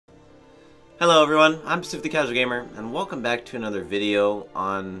Hello everyone, I'm Pacific the Casual Gamer, and welcome back to another video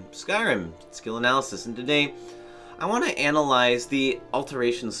on Skyrim skill analysis. And today, I want to analyze the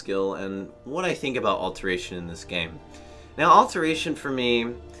Alteration skill and what I think about Alteration in this game. Now, Alteration for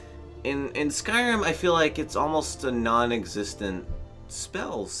me, in Skyrim, I feel like it's almost a non-existent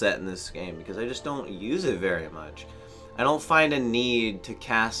spell set in this game because I just don't use it very much. I don't find a need to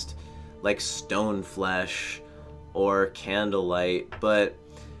cast like Stone Flesh or Candlelight, but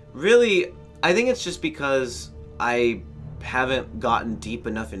really, I think it's just because I haven't gotten deep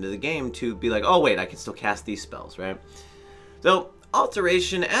enough into the game to be like, oh wait, I can still cast these spells, right? So,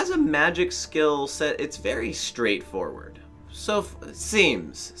 Alteration, as a magic skill set, it's very straightforward. So,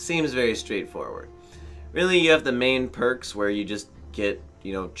 seems very straightforward. Really, you have the main perks where you just get,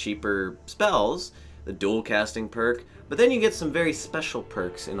 cheaper spells, the dual casting perk, but then you get some very special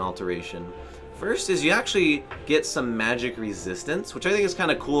perks in Alteration. First is you actually get some magic resistance, which I think is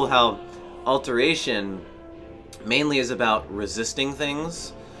kind of cool how Alteration mainly is about resisting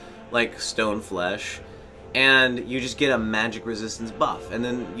things like Stone Flesh, and you just get a magic resistance buff. And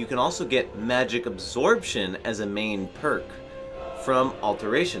then you can also get magic absorption as a main perk from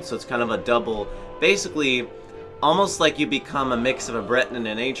Alteration. So it's kind of a double, basically almost like you become a mix of a Breton and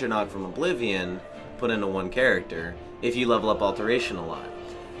an Atronach from Oblivion put into one character if you level up Alteration a lot.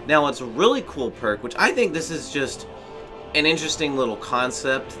 Now, what's a really cool perk, which I think this is just an interesting little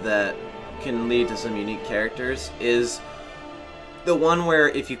concept that can lead to some unique characters, is the one where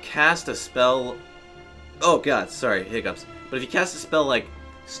if you cast a spell... Oh god, sorry, hiccups. But if you cast a spell like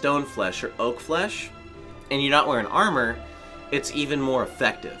Stone Flesh or Oak Flesh, and you're not wearing armor, it's even more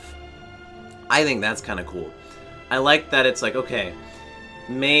effective. I think that's kind of cool. I like that it's like, okay,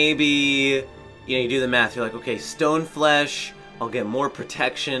 maybe, you do the math, you're like, okay, Stone Flesh, I'll get more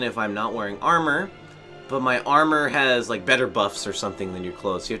protection if I'm not wearing armor, but my armor has like better buffs or something than your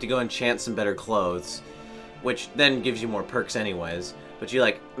clothes. So you have to go enchant some better clothes, which then gives you more perks anyways. But you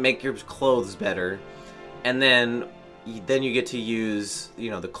like make your clothes better, and then you get to use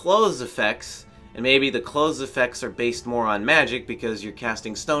the clothes effects, and maybe the clothes effects are based more on magic because you're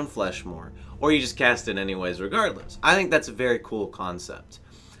casting Stone Flesh more, or you just cast it anyways regardless. I think that's a very cool concept.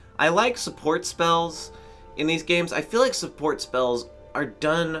 I like support spells in these games. I feel like support spells are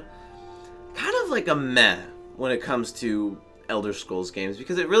done kind of like a meh when it comes to Elder Scrolls games,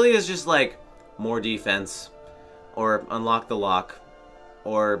 because it really is just like more defense, or unlock the lock,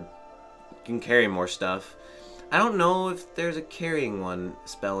 or you can carry more stuff. I don't know if there's a carrying one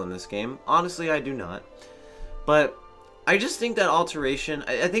spell in this game. Honestly, I do not. But I just think that Alteration,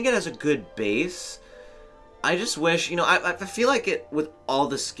 I think it has a good base. I just wish, I feel like it, with all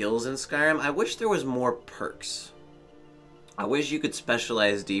the skills in Skyrim, I wish there was more perks. I wish you could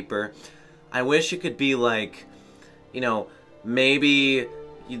specialize deeper. I wish it could be like, maybe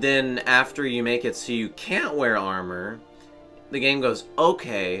then after you make it so you can't wear armor, the game goes,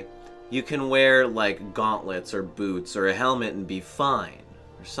 okay, you can wear like gauntlets or boots or a helmet and be fine,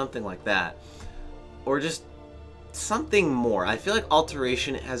 or something like that. Or just something more. I feel like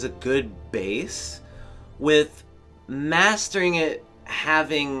Alteration has a good base, with mastering it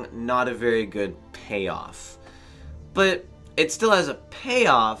having not a very good payoff. But it still has a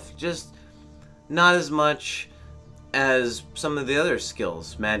payoff, just not as much as some of the other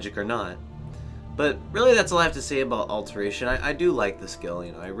skills, magic or not. But really, that's all I have to say about Alteration. I do like the skill,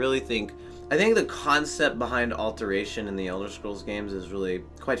 I really think... I think the concept behind Alteration in the Elder Scrolls games is really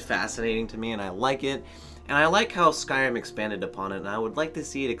quite fascinating to me, and I like it. And I like how Skyrim expanded upon it, and I would like to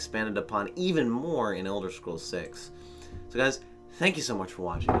see it expanded upon even more in Elder Scrolls 6. So guys, thank you so much for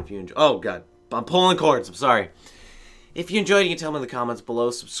watching. If you enjoy... Oh god, I'm pulling cords, I'm sorry. If you enjoyed, you can tell me in the comments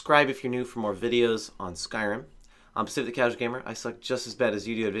below. Subscribe if you're new for more videos on Skyrim. I'm Pacific the Casual Gamer. I suck just as bad as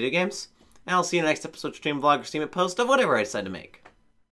you do at video games. And I'll see you in the next episode, stream, vlog, or stream it, post of whatever I decide to make.